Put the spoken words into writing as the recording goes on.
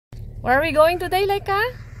Where are we going today, Laika?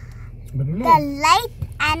 The light,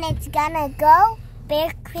 and it's gonna go Bear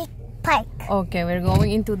Creek Park. Okay, we're going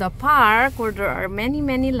into the park where there are many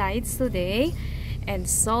lights today. And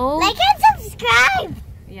so... Like and subscribe!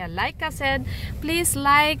 Yeah, like I said, please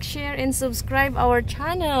like, share, and subscribe our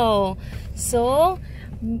channel. So,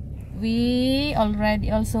 we already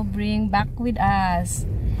also bring back with us.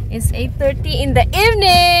 It's 8:30 in the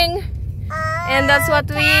evening! And that's what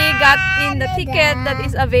we got in the ticket that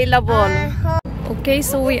is available. Okay,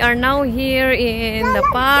 so we are now here in the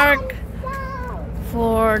park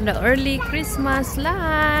for the early Christmas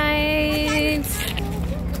lights.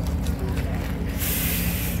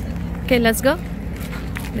 Okay, let's go.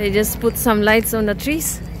 They just put some lights on the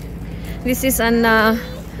trees. This is a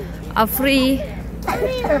free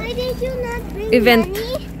event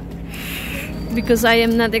because I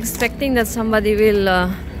am not expecting that somebody will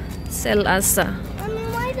sell us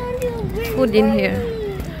food in here.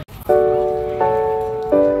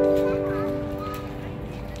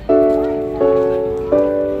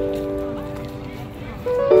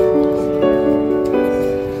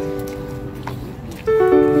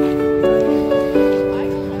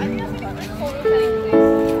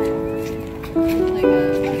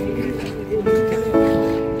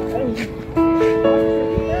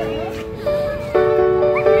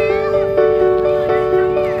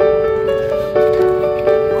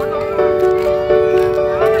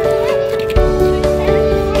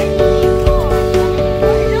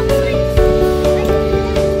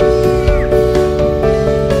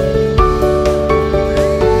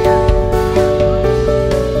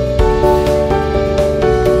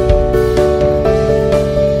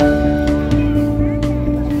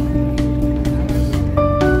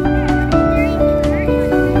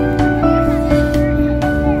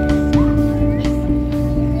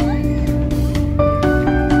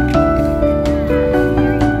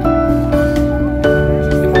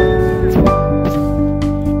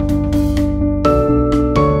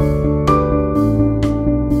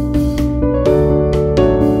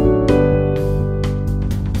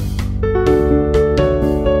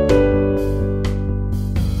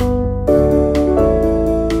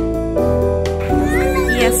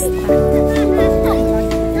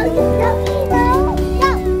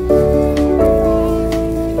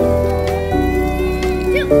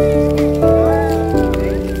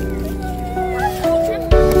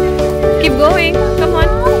 Keep going, come on.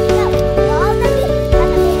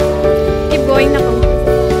 Keep going na ko.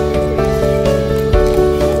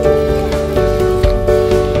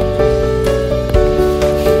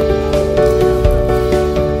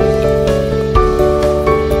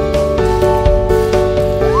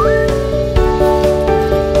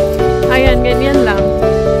 Ayan, ganyan lang.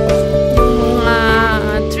 Yung mga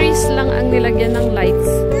trees lang ang nilagyan ng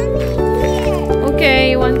lights.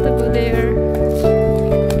 Okay, you want to go there?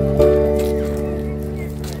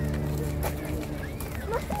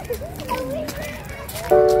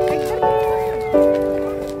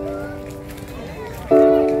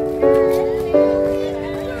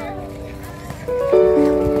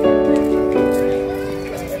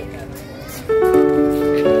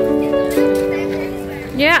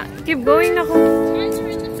 Yeah, keep going na ko.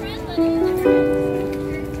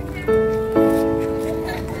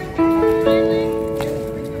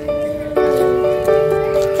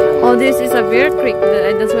 Oh, this is a bear creek.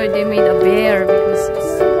 That's why they made a bear, because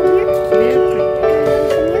it's bear creek.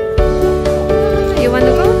 You want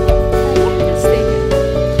to go? Just take it.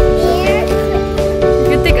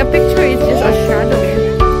 If you take a picture, it's just a shadow.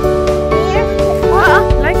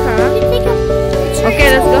 Like her. Okay,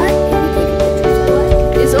 let's go.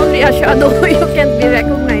 It's only a shadow. You can't be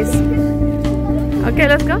recognized. Okay,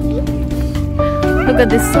 let's go. Look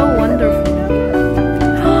at this, so wonderful.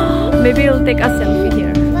 Maybe we'll take a selfie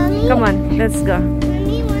here. Come on, let's go.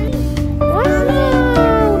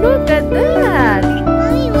 Wow, look at that.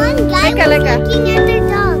 Mommy, one guy was looking at their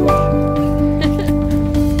dog.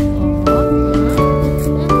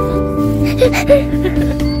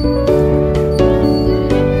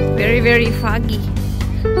 Very foggy.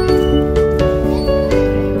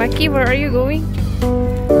 Becky, where are you going?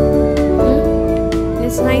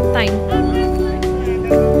 It's night time.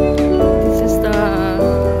 This is the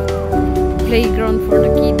playground for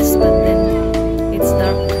the kids, but then it's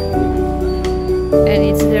dark. And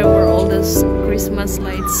it's there where all those Christmas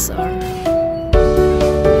lights are.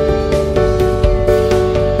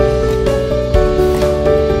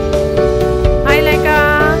 Hi, Laika.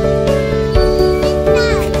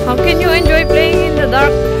 How can you enjoy playing in the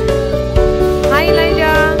dark? Hi,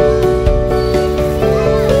 Elijah.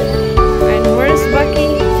 And where's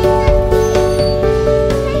Bucky?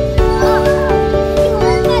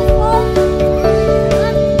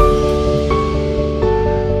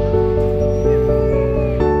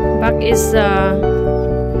 is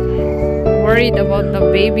worried about the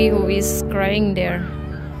baby who is crying there.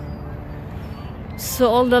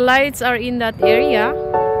 So all the lights are in that area.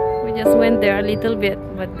 We just went there a little bit,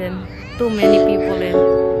 but then too many people and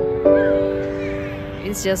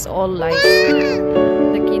it's just all lights.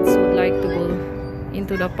 The kids would like to go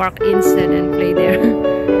into the park instead and play there.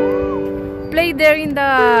 Play there in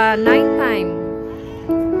the night time.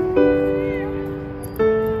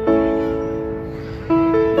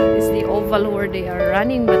 It's the oval where they are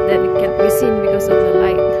running, but then it can't be seen because of the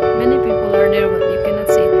light. Many people are there, but you cannot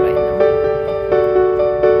see it right now.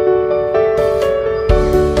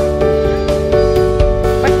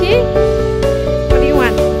 Paki, what do you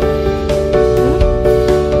want?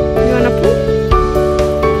 You wanna poop?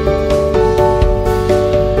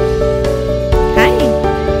 Hi.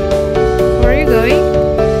 Where are you going?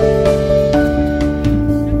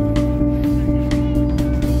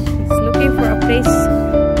 It's looking for a place,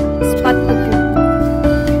 spot to poop.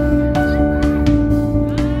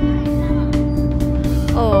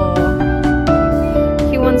 Oh,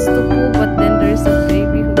 he wants to poop, but then there's a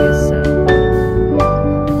baby who is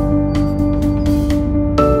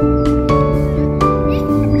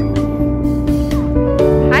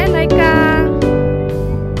Hi, Laika.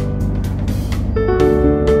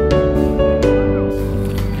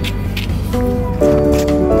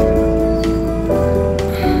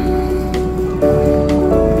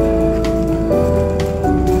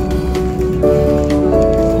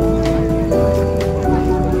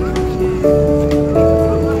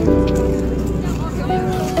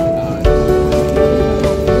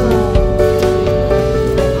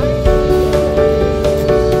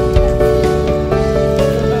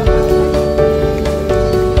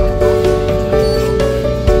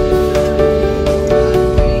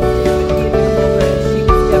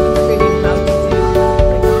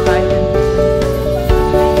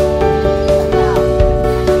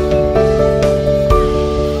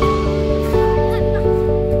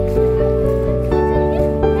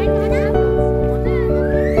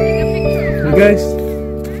 Guys,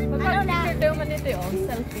 Magpapicture tayo man ito yung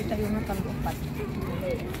selfie tayo nga talupat.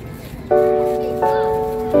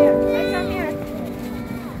 Here, let's come here.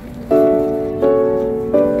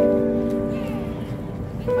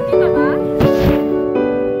 Makita ba?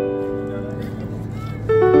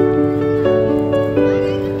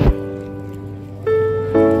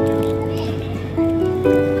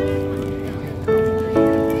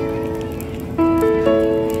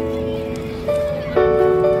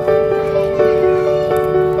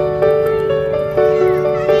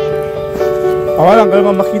 awalan kayo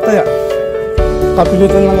makita ya.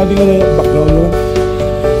 Kapilutan lang ading background mo.